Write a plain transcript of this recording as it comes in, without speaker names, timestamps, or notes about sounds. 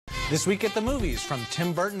This week at the movies, from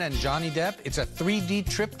Tim Burton and Johnny Depp, it's a 3D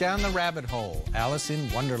trip down the rabbit hole, Alice in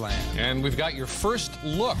Wonderland. And we've got your first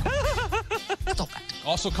look.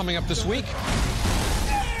 Also coming up this week.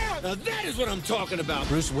 Now that is what I'm talking about.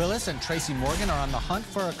 Bruce Willis and Tracy Morgan are on the hunt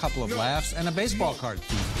for a couple of laughs and a baseball card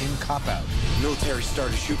thief in Cop Out. Military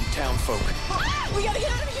started shooting town folk. We gotta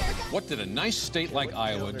get out of here! What did a nice state like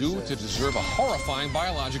Iowa do to deserve a horrifying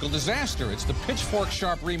biological disaster? It's the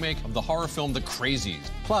pitchfork-sharp remake of the horror film The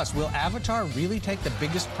Crazies. Plus, will Avatar really take the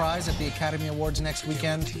biggest prize at the Academy Awards next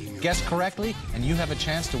weekend? Guess correctly, and you have a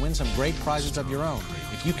chance to win some great prizes of your own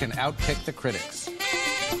if you can outkick the critics.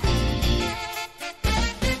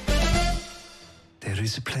 There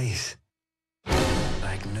is a place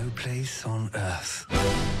like no place on earth.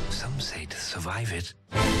 Some say to survive it,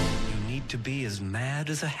 you need to be as mad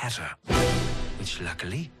as a hatter, which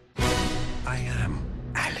luckily, I am.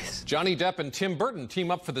 Alice. Johnny Depp and Tim Burton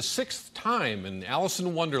team up for the 6th time in Alice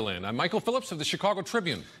in Wonderland. I'm Michael Phillips of the Chicago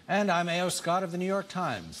Tribune. And I'm A.O. Scott of the New York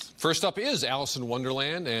Times. First up is Alice in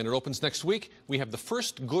Wonderland, and it opens next week. We have the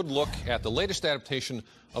first good look at the latest adaptation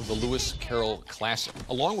of the Lewis Carroll classic.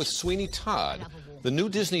 Along with Sweeney Todd, the new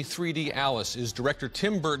Disney 3D Alice is director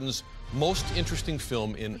Tim Burton's most interesting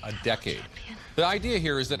film in a decade. The idea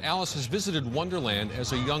here is that Alice has visited Wonderland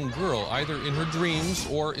as a young girl, either in her dreams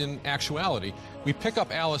or in actuality. We pick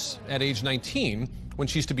up Alice at age 19 when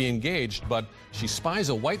she's to be engaged, but she spies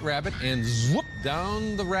a white rabbit and swoop,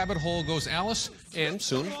 down the rabbit hole goes Alice, and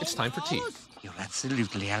soon it's time for tea. You're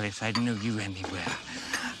absolutely Alice. I'd know you anywhere.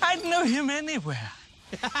 I'd know him anywhere.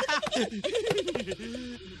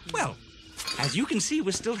 Well, as you can see,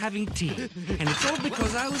 we're still having tea. And it's all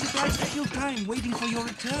because I was obliged to kill time waiting for your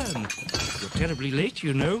return. You're terribly late,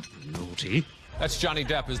 you know. Naughty. That's Johnny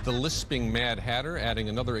Depp as the lisping Mad Hatter, adding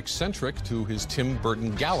another eccentric to his Tim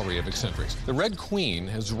Burton gallery of eccentrics. The Red Queen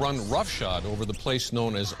has run roughshod over the place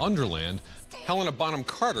known as Underland. Helena Bonham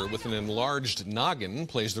Carter, with an enlarged noggin,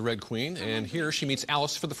 plays the Red Queen, and here she meets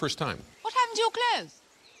Alice for the first time. What happened to your clothes?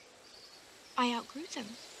 I outgrew them.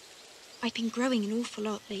 I've been growing an awful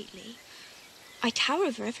lot lately. I tower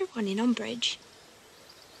over everyone in Umbridge.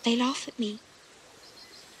 They laugh at me.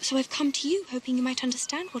 So I've come to you, hoping you might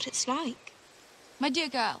understand what it's like. My dear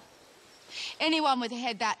girl, anyone with a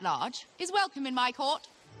head that large is welcome in my court.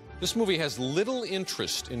 This movie has little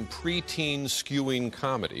interest in preteen skewing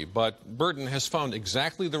comedy, but Burton has found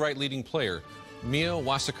exactly the right leading player, Mia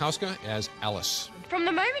Wasikowska as Alice. From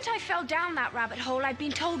the moment I fell down that rabbit hole, I'd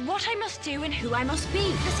been told what I must do and who I must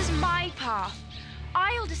be. This is my path.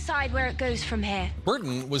 I'll decide where it goes from here.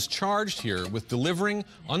 Burton was charged here with delivering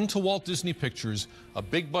unto Walt Disney Pictures a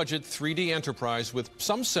big-budget 3D enterprise with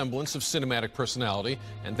some semblance of cinematic personality,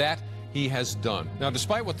 and that he has done. Now,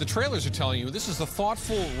 despite what the trailers are telling you, this is a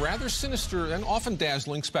thoughtful, rather sinister, and often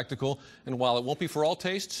dazzling spectacle, and while it won't be for all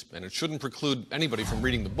tastes, and it shouldn't preclude anybody from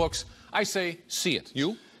reading the books, I say see it.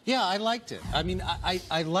 You? Yeah, I liked it. I mean,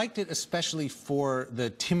 I liked it especially for the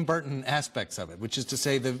Tim Burton aspects of it, which is to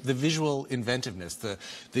say the visual inventiveness,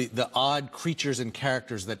 the odd creatures and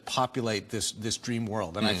characters that populate this dream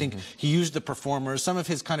world. And I think he used the performers, some of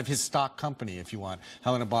his his stock company, if you want,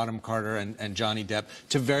 Helena Bonham Carter and Johnny Depp,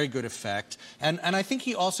 to very good effect. And I think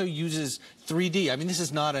he also uses 3D. I mean, this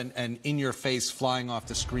is not an in-your-face, flying off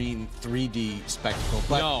the screen 3D spectacle,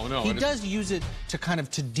 but he does use it to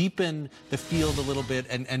to deepen the field a little bit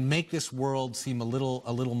and make this world seem a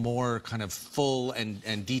little more full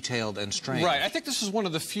and detailed and strange. Right. I think this is one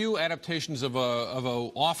of the few adaptations of a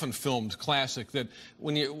often filmed classic that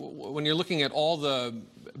when you're looking at all the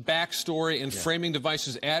backstory and framing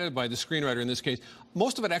devices added by the screenwriter in this case,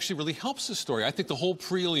 most of it actually really helps the story. I think the whole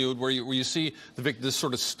prelude where you see this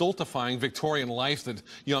sort of stultifying Victorian life that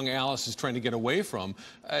young Alice is trying to get away from,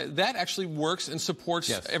 that actually works and supports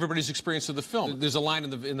everybody's experience of the film. There's a line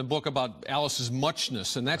in the book about Alice's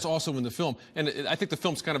muchness, and that's also in the film. And I think the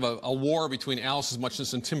film's kind of a war between Alice's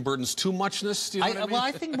muchness and Tim Burton's too muchness. Do you know what I mean? Well,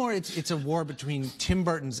 I think more it's a war between Tim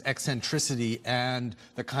Burton's eccentricity and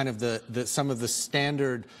the some of the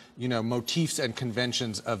standard motifs and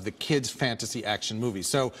conventions of the kids' fantasy action movies.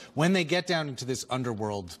 So when they get down into this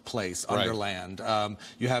underworld place, Underland,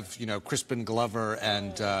 you have Crispin Glover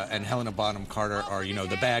and Helena Bonham Carter are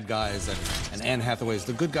the bad guys, and Anne Hathaway's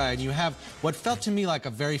the good guy, and you have what felt to me like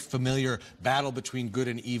a very familiar battle between good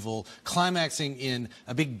and evil, climaxing in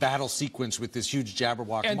a big battle sequence with this huge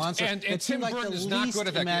Jabberwock monster. And Tim Burton is not good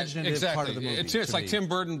at that. Imaginative part of the movie. It's like Tim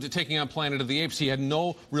Burton taking on Planet of the Apes. He had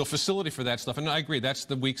no real facility for that stuff, and I agree that's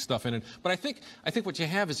the weak stuff in it. But I think what you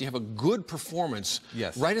have is you have a good performance moments,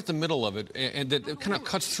 Yes. right at the middle of it, and that it kind of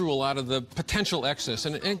cuts through a lot of the potential excess,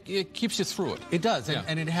 and it keeps you through it. It does,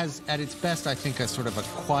 and it has, at its best, I think, a sort of a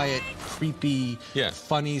quiet, creepy,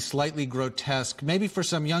 funny, slightly grotesque, maybe for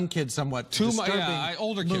some young kids, somewhat disturbing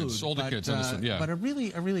older mood, kids in this one, but a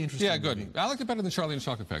really interesting Yeah, good. movie. I liked it better than Charlie and the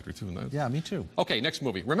Chocolate Factory, too. Yeah, me too. Okay, next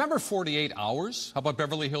movie. Remember 48 Hours? How about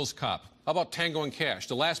Beverly Hills Cop? How about Tango and Cash?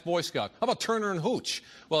 The Last Boy Scout? How about Turner and Hooch?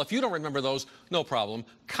 Well, if you don't remember those, no problem.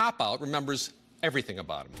 Cop Out remembers everything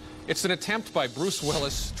about him. It's an attempt by Bruce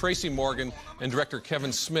Willis, Tracy Morgan, and director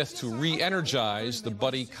Kevin Smith to re-energize the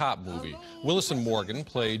buddy cop movie. Willis and Morgan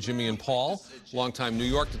play Jimmy and Paul, longtime New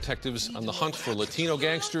York detectives on the hunt for Latino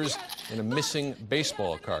gangsters and a missing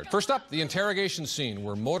baseball card. First up, the interrogation scene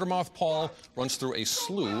where Motormouth Paul runs through a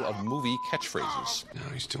slew of movie catchphrases. Now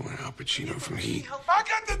he's doing Al Pacino from Heat. I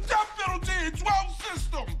got the death penalty in 12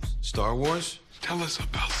 systems. Star Wars? Tell us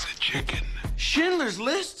about the chicken. Schindler's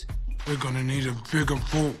List? We're gonna need a bigger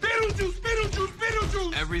boat. Beetlejuice, Beetlejuice,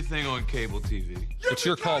 Beetlejuice. Everything on cable TV. It's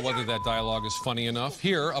your call whether that dialogue is funny enough.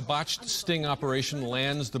 Here, a botched sting operation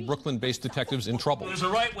lands the Brooklyn-based detectives in trouble. There's a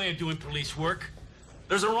right way of doing police work.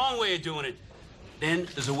 There's a wrong way of doing it. Then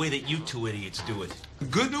there's a way that you two idiots do it.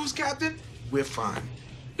 Good news, Captain? We're fine.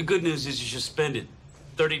 The good news is you're suspended.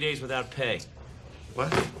 30 days without pay.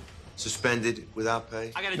 What? Suspended without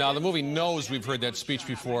pay? Now, the movie knows we've heard that speech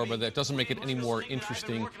before, but that doesn't make it any more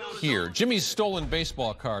interesting here. Jimmy's stolen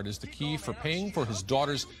baseball card is the key for paying for his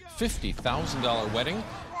daughter's $50,000 wedding.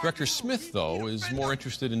 Director Smith, though, is more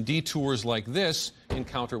interested in detours like this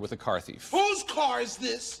encounter with a car thief. Whose car is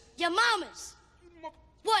this? Your mama's.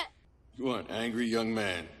 What? You are an angry young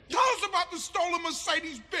man. Tell us about the stolen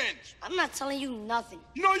Mercedes-Benz. I'm not telling you nothing.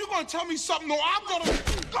 You know you're gonna tell me something. No, I'm gonna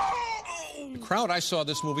go. The crowd I saw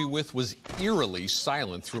this movie with was eerily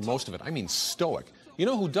silent through most of it. I mean, stoic. You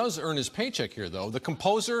know who does earn his paycheck here, though? The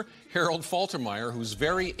composer, Harold Faltermeyer, whose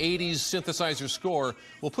very 80s synthesizer score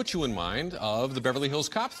will put you in mind of the Beverly Hills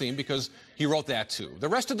Cop theme because he wrote that, too. The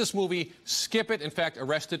rest of this movie, skip it. In fact,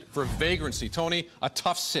 arrested for vagrancy. Tony, a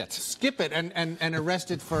tough sit. Skip it and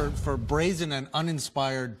arrested for brazen and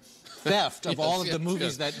uninspired theft of all of the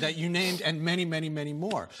movies that you named and many, many, many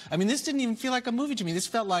more. I mean, this didn't even feel like a movie to me. This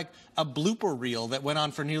felt like a blooper reel that went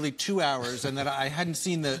on for nearly 2 hours and that I hadn't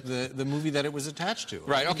seen the movie that it was attached to.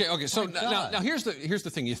 Right, okay. So now here's the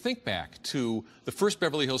thing. You think back to the first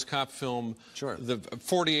Beverly Hills Cop film, the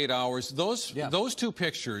 48 Hours. Those two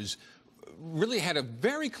pictures really had a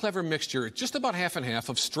very clever mixture, just about half and half,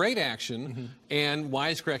 of straight action and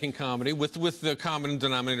wisecracking comedy, with the common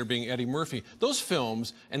denominator being Eddie Murphy. Those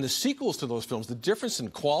films and the sequels to those films, the difference in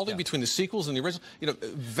quality between the sequels and the original,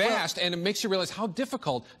 vast, and it makes you realize how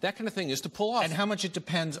difficult that kind of thing is to pull off. And how much it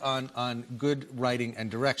depends on good writing and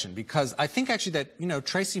direction, because I think actually that,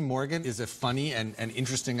 Tracy Morgan is a funny and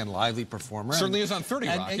interesting and lively performer. Certainly is on 30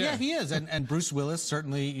 Rock, yeah, he is. And Bruce Willis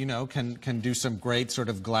certainly, can do some great sort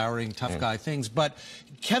of glowering tough guy things, but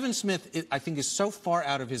Kevin Smith, I think, is so far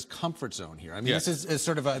out of his comfort zone here. I mean, this is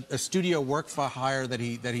sort of a studio work for hire that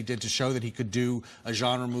he did to show that he could do a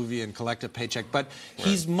genre movie and collect a paycheck. But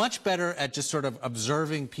he's much better at just sort of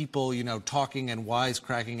observing people, talking and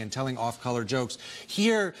wisecracking and telling off-color jokes.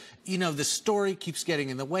 Here, the story keeps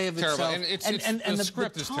getting in the way of itself. And the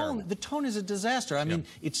script is terrible. The tone is a disaster. I mean,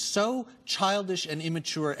 it's so childish and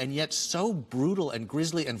immature, and yet so brutal and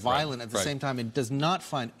grisly and violent at the same time. It does not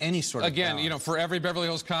find any sort of balance. For every Beverly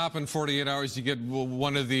Hills Cop in 48 Hours, you get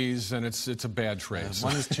one of these, and it's a bad trade.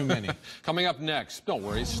 One is too many. Coming up next, don't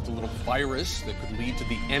worry, it's just a little virus that could lead to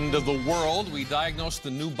the end of the world. We diagnose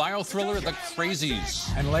the new biothriller, The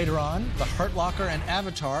Crazies. And later on, The Hurt Locker and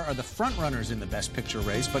Avatar are the front-runners in the Best Picture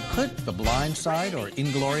race, but could The Blind Side or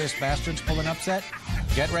Inglourious Bastards pull an upset?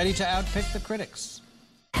 Get ready to outpick the critics.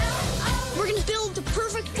 We're gonna build the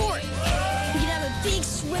perfect fort. We can have a big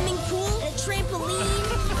swimming pool and a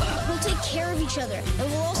trampoline. We'll take care of each other,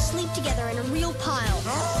 and we'll all sleep together in a real pile.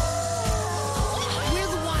 Where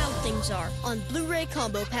the Wild Things Are on Blu-ray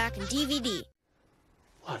Combo Pack and DVD.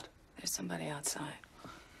 What? There's somebody outside.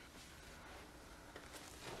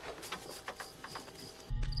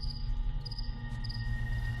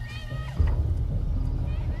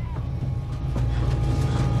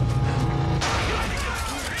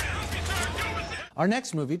 Our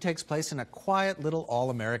next movie takes place in a quiet little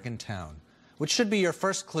all-American town, which should be your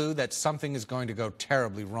first clue that something is going to go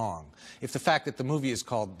terribly wrong, if the fact that the movie is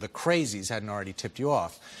called The Crazies hadn't already tipped you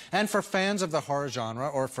off. And for fans of the horror genre,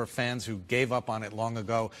 or for fans who gave up on it long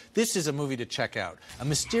ago, this is a movie to check out. A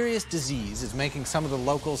mysterious disease is making some of the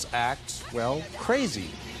locals act, well,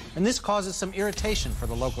 crazy. And this causes some irritation for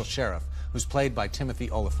the local sheriff, who's played by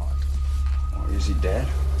Timothy Olyphant. Or is he dead?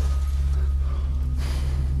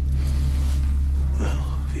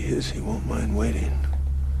 he is, he won't mind waiting.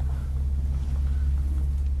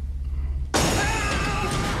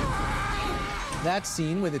 That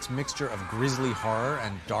scene, with its mixture of grisly horror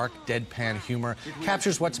and dark, deadpan humor,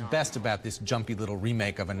 captures what's best about this jumpy little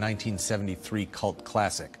remake of a 1973 cult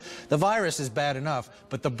classic. The virus is bad enough,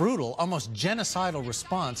 but the brutal, almost genocidal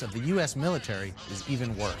response of the U.S. military is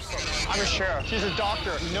even worse. I'm a sheriff. She's a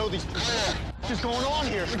doctor. You know these people. What's going on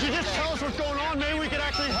here? Would you just tell us what's going on? Maybe we could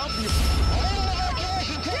actually help you.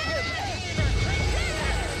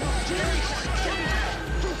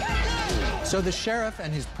 So the sheriff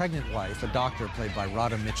and his pregnant wife, a doctor played by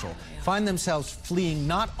Radha Mitchell, find themselves fleeing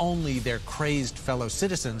not only their crazed fellow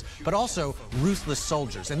citizens, but also ruthless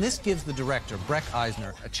soldiers. And this gives the director, Breck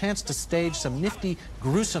Eisner, a chance to stage some nifty,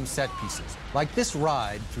 gruesome set pieces, like this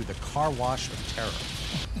ride through the car wash of terror.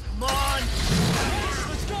 Come on!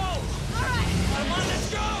 Let's go! Come on,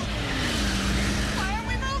 let's go! Why aren't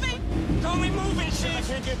we moving? Don't be moving, Chief! I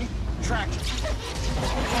can't get any traction.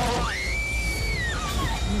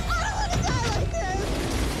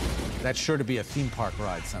 That's sure to be a theme park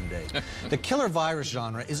ride someday. The killer virus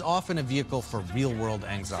genre is often a vehicle for real-world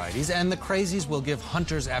anxieties, and the Crazies will give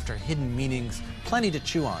hunters after hidden meanings plenty to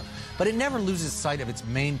chew on. But it never loses sight of its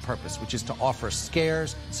main purpose, which is to offer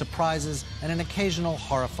scares, surprises, and an occasional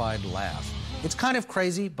horrified laugh. It's kind of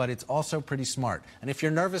crazy, but it's also pretty smart. And if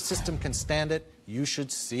your nervous system can stand it, you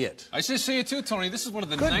should see it. I should see it too, Tony. This is one of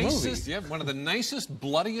the one of the nicest,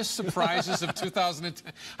 bloodiest surprises of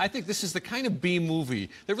 2010. I think this is the kind of B movie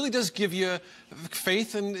that really does give you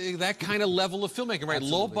faith in that kind of level of filmmaking, right?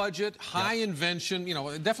 Absolutely. Low budget, high invention, you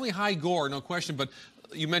know, definitely high gore, no question, but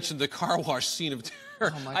you mentioned the car wash scene of terror.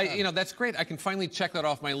 Oh my God. You know, that's great. I can finally check that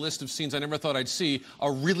off my list of scenes I never thought I'd see.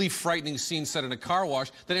 A really frightening scene set in a car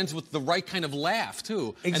wash that ends with the right kind of laugh,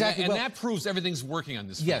 too. Exactly. And that proves everything's working on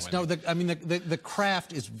this film. Yes, no, the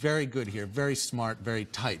craft is very good here, very smart, very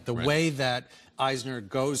tight. The Right. way that Eisner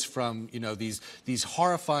goes from, you know, these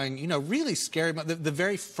horrifying, you know, really scary, the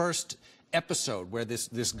very first episode where this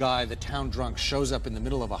guy, the town drunk, shows up in the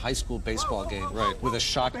middle of a high school baseball game with a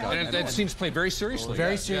shotgun. And that seems played very seriously.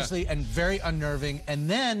 Very seriously and very unnerving. And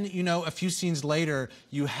then, you know, a few scenes later,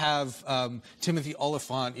 you have Timothy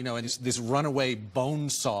Oliphant, you know, and this runaway bone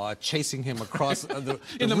saw chasing him across the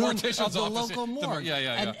in the room mortician's of the office. local morgue.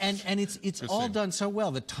 Yeah. And it's all done so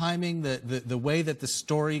well. The timing, the way that the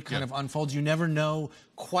story kind of unfolds, you never know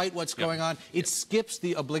quite what's going on. It skips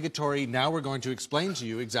the obligatory, now we're going to explain to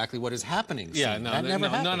you exactly what is happening. Yeah, scene. no, that never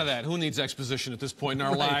happens. none of that. Who needs exposition at this point in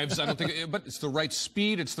our lives? I don't think, but it's the right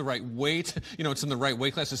speed, it's the right weight, you know, it's in the right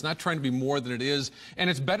weight class. It's not trying to be more than it is,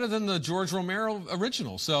 and it's better than the George Romero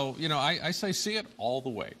original. So, you know, I say see it all the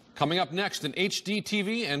way. Coming up next, an HD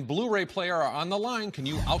TV and Blu-ray player are on the line. Can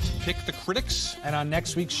you outpick the critics? And on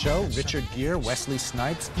next week's show, Richard Gere, Wesley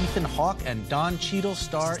Snipes, Ethan Hawke, and Don Cheadle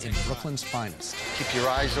star in Brooklyn's Finest. Keep your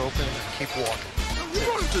eyes open, keep walking. You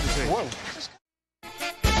brought it to the table. Whoa.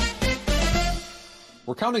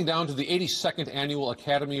 We're counting down to the 82nd Annual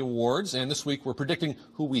Academy Awards, and this week we're predicting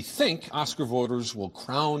who we think Oscar voters will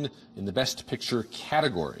crown in the Best Picture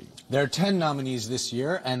category. There are 10 nominees this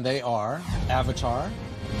year, and they are Avatar,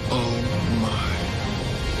 Oh my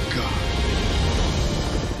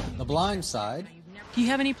God. The Blind Side, Do you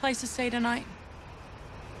have any place to stay tonight?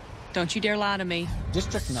 Don't you dare lie to me.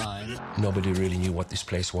 District 9, Nobody really knew what this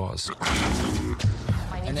place was.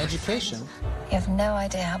 and Education, You have no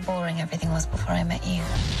idea how boring everything was before I met you.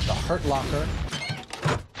 The Hurt Locker,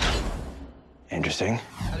 Interesting.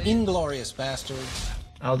 Inglourious Bastards,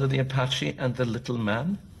 Aldo the Apache and the Little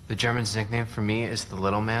Man. The German's nickname for me is the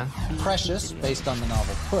Little Man. Precious, based on the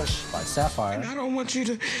novel Push by Sapphire, I don't want you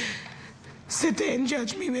to sit there and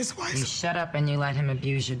judge me this way. You shut up and you let him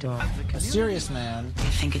abuse your dog. A Serious Man, I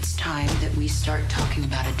think it's time that we start talking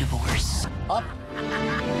about a divorce. Up,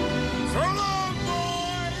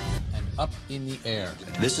 and Up in the Air.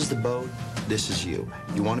 This is the boat. This is you.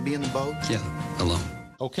 You want to be in the boat? Yeah, alone.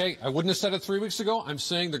 Okay, I wouldn't have said it 3 weeks ago. I'm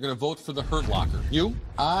saying they're going to vote for the Hurt Locker. You?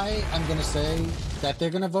 I am going to say that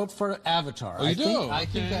they're going to vote for Avatar. Oh, you do? I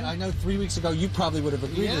think that, I know 3 weeks ago you probably would have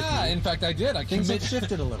agreed with me. Yeah, in fact, I did. Things have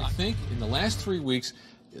shifted a little. I think in the last 3 weeks,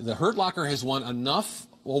 the Hurt Locker has won enough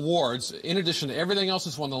awards, in addition to everything else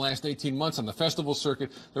it's won the last 18 months on the festival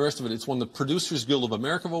circuit, the rest of it. It's won the Producers Guild of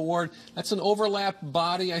America Award. That's an overlap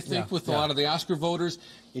body, I think, with a lot of the Oscar voters.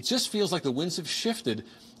 It just feels like the winds have shifted.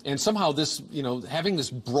 And somehow this, you know, having this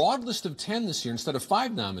broad list of 10 this year instead of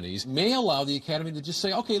 5 nominees may allow the Academy to just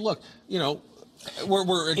say, okay, look, you know,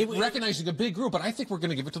 we're recognizing a big group, but I think we're going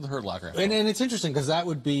to give it to the Hurt Locker. And it's interesting because that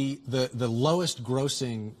would be the lowest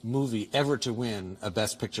grossing movie ever to win a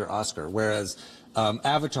Best Picture Oscar, whereas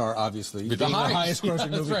Avatar, obviously, being the highest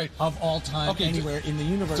grossing movie of all time anywhere in the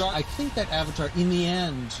universe. I think that Avatar, in the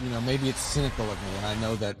end, you know, maybe it's cynical of me, and I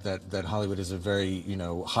know that Hollywood is a very, you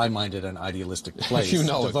know, high-minded and idealistic place,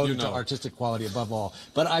 devoted to artistic quality above all.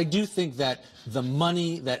 But I do think that the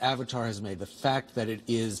money that Avatar has made, the fact that it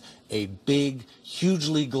is a big,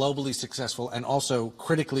 hugely globally successful and also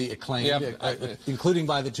critically acclaimed, including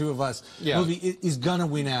by the two of us, movie is gonna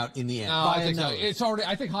win out in the end. I think so. It's already.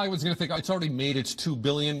 I think Hollywood's gonna think it's already made its $2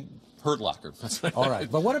 billion Hurt Locker. That's right. All right,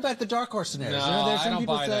 but what about the dark horse scenario? No, you know, there's some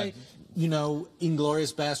people buy say, you know,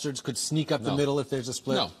 Inglourious Bastards could sneak up the middle if there's a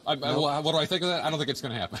split. No. What do I think of that? I don't think it's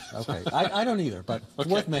going to happen. Okay. I don't either, but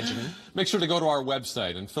worth mentioning. Make sure to go to our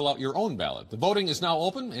website and fill out your own ballot. The voting is now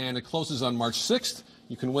open, and it closes on March 6th.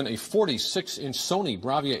 You can win a 46-inch Sony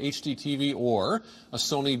Bravia HD TV or a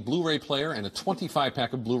Sony Blu-ray player and a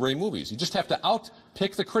 25-pack of Blu-ray movies. You just have to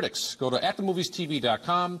out-pick the critics. Go to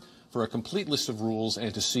atthemoviestv.com for a complete list of rules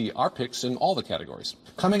and to see our picks in all the categories.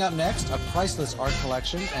 Coming up next, a priceless art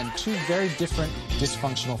collection and two very different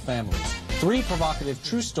dysfunctional families. 3 provocative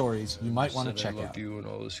true stories you might want to check out. You and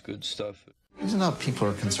all this good stuff. These are not people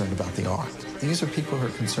who are concerned about the art. These are people who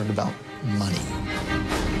are concerned about money.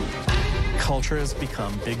 Culture has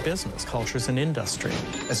become big business. Culture is an industry.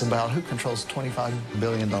 It's about who controls $25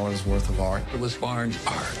 billion worth of art. It was foreign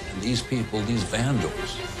art, and these people, these vandals,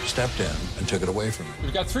 stepped in and took it away from it.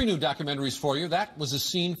 We've got 3 new documentaries for you. That was a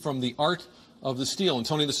scene from The Art of the Steal. And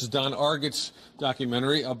Tony, this is Don Argett's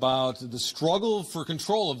documentary about the struggle for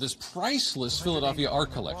control of this priceless Philadelphia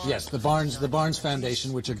art collection. Yes, the Barnes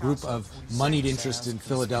Foundation, which a group of moneyed interests in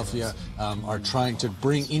Philadelphia are trying to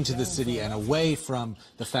bring into the city and away from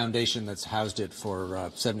the foundation that's housed it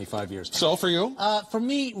for 75 years. So for you? For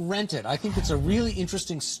me, Rent It. I think it's a really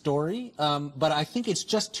interesting story, but I think it's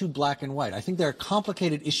just too black and white. I think there are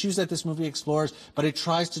complicated issues that this movie explores, but it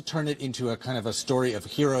tries to turn it into a kind of a story of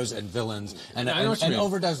heroes and villains, and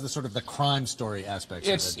overdoes the sort of the crime story aspects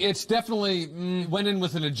of it. It's definitely went in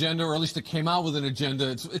with an agenda, or at least it came out with an agenda.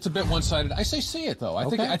 It's a bit one-sided. I say see it, though. I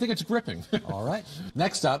think it's gripping. All right.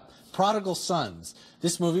 Next up, Prodigal Sons.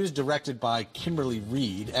 This movie was directed by Kimberly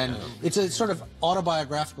Reed, and it's a sort of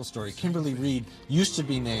autobiographical story. Kimberly Reed used to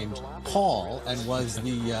be named Paul and was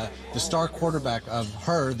the star quarterback of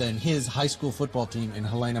her, then his high school football team in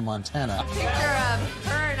Helena, Montana. Picture of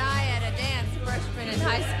her and I at a dance, freshman in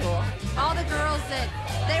high school. All the girls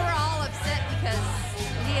they were all upset because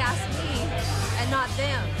he asked me and not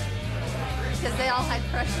them, because they all had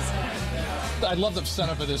crushes on him. I love the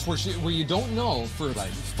setup of this, where you don't know for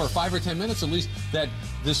 5 or 10 minutes at least that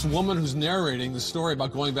this woman who's narrating the story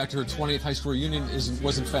about going back to her 20th high school reunion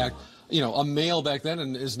was in fact, you know, a male back then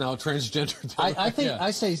and is now transgender.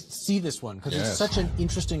 I say see this one because it's such an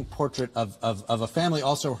interesting portrait of a family.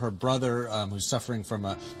 Also, her brother, who's suffering from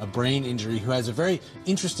a brain injury, who has a very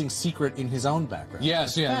interesting secret in his own background.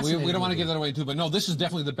 Yes, we don't want to give that away too, but no, this is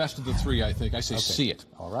definitely the best of the 3. I think I say see it.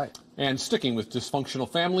 All right. And sticking with dysfunctional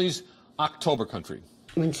families, October Country.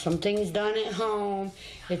 When something's done at home,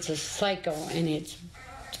 it's a cycle, and it's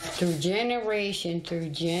through generation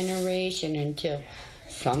until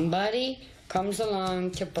somebody comes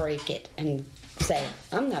along to break it and say,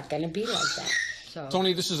 I'm not going to be like that. So,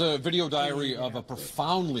 Tony, this is a video diary of a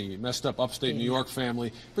profoundly messed up upstate New York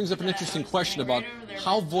family. Brings up an interesting question about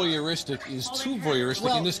how voyeuristic is too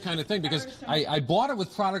voyeuristic in this kind of thing, because I bought it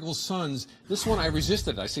with Prodigal Sons. This one I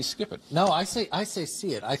resisted. I say skip it. No, I say see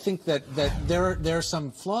it. I think that there are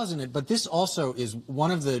some flaws in it, but this also is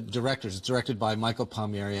one of the directors. It's directed by Michael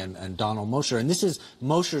Palmieri and Donald Mosher, and this is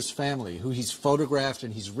Mosher's family, who he's photographed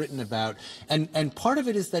and he's written about, and part of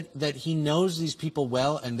it is that he knows these people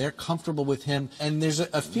well and they're comfortable with him. And there's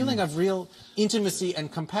a feeling of real intimacy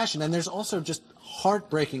and compassion. And there's also just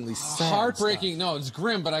heartbreakingly sad Heartbreaking. stuff. No, it's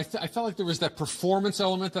grim, but I felt like there was that performance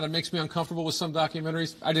element that makes me uncomfortable with some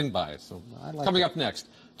documentaries. I didn't buy it. So coming up next.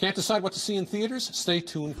 Can't decide what to see in theaters? Stay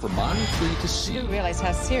tuned for My 3 to See. You realize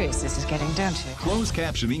how serious this is getting, don't you? Closed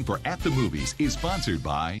captioning for At the Movies is sponsored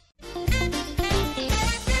by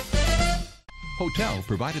Hotel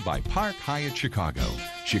provided by Park Hyatt Chicago,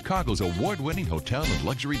 Chicago's award-winning hotel and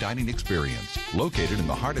luxury dining experience, located in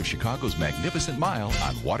the heart of Chicago's Magnificent Mile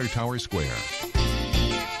on Water Tower Square.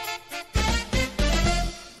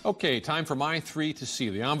 Okay, time for My 3 to See.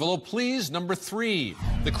 The envelope, please. Number 3,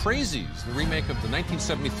 The Crazies, the remake of the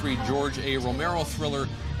 1973 George A. Romero thriller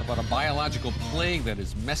about a biological plague that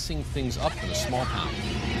is messing things up in a small town.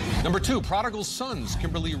 Number 2, Prodigal Sons,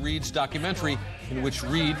 Kimberly Reed's documentary in which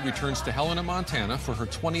Reed returns to Helena, Montana for her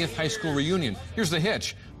 20th high school reunion. Here's the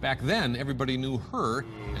hitch. Back then, everybody knew her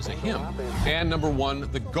as a him. And number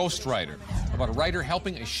 1, The Ghostwriter, about a writer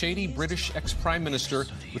helping a shady British ex-prime minister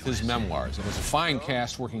with his memoirs. It has a fine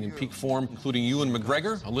cast working in peak form, including Ewan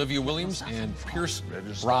McGregor, Olivia Williams, and Pierce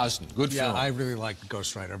Brosnan. Good film. Yeah, I really liked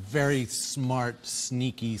Ghostwriter. Very smart,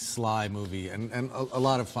 sneaky, sly movie, and a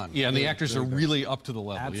lot of fun. Yeah, and the actors are really up to the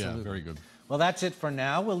level. Absolutely. Yeah, very good. Well, that's it for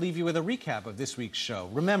now. We'll leave you with a recap of this week's show.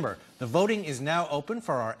 Remember, the voting is now open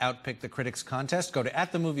for our Outpick the Critics contest. Go to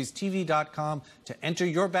atthemoviestv.com to enter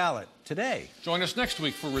your ballot today. Join us next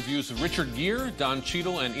week for reviews of Richard Gere, Don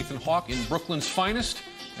Cheadle, and Ethan Hawke in Brooklyn's Finest.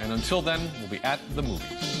 And until then, we'll be at the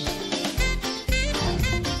movies.